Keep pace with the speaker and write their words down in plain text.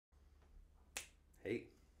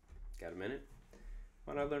Got a minute?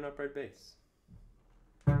 Why not learn upright bass?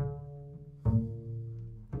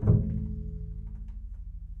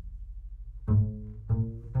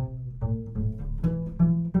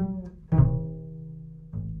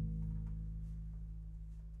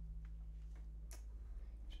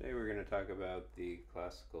 Today we're going to talk about the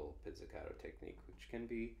classical pizzicato technique, which can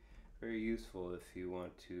be very useful if you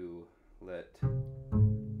want to let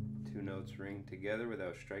two notes ring together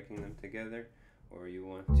without striking them together, or you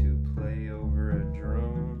want to play over a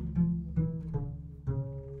drum,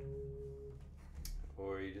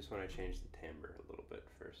 or you just want to change the timbre a little bit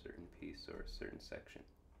for a certain piece or a certain section.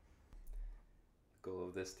 The goal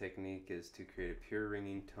of this technique is to create a pure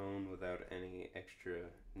ringing tone without any extra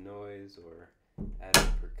noise or added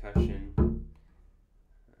percussion,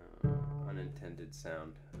 unintended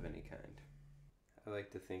sound of any kind. I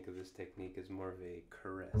like to think of this technique as more of a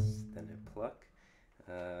caress than a pluck.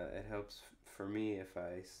 It helps for me if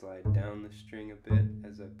I slide down the string a bit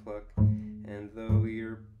as I pluck, and though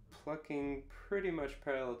you're plucking pretty much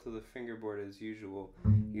parallel to the fingerboard as usual,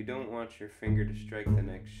 you don't want your finger to strike the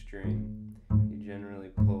next string. You generally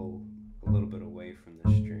pull a little bit away from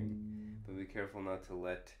the string, but be careful not to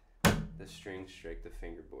let the string strike the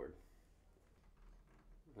fingerboard.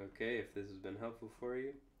 Okay, if this has been helpful for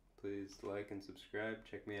you, please like and subscribe.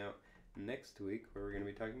 Check me out next week where we're going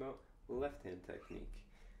to be talking about left hand technique.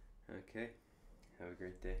 Okay, have a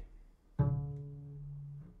great day.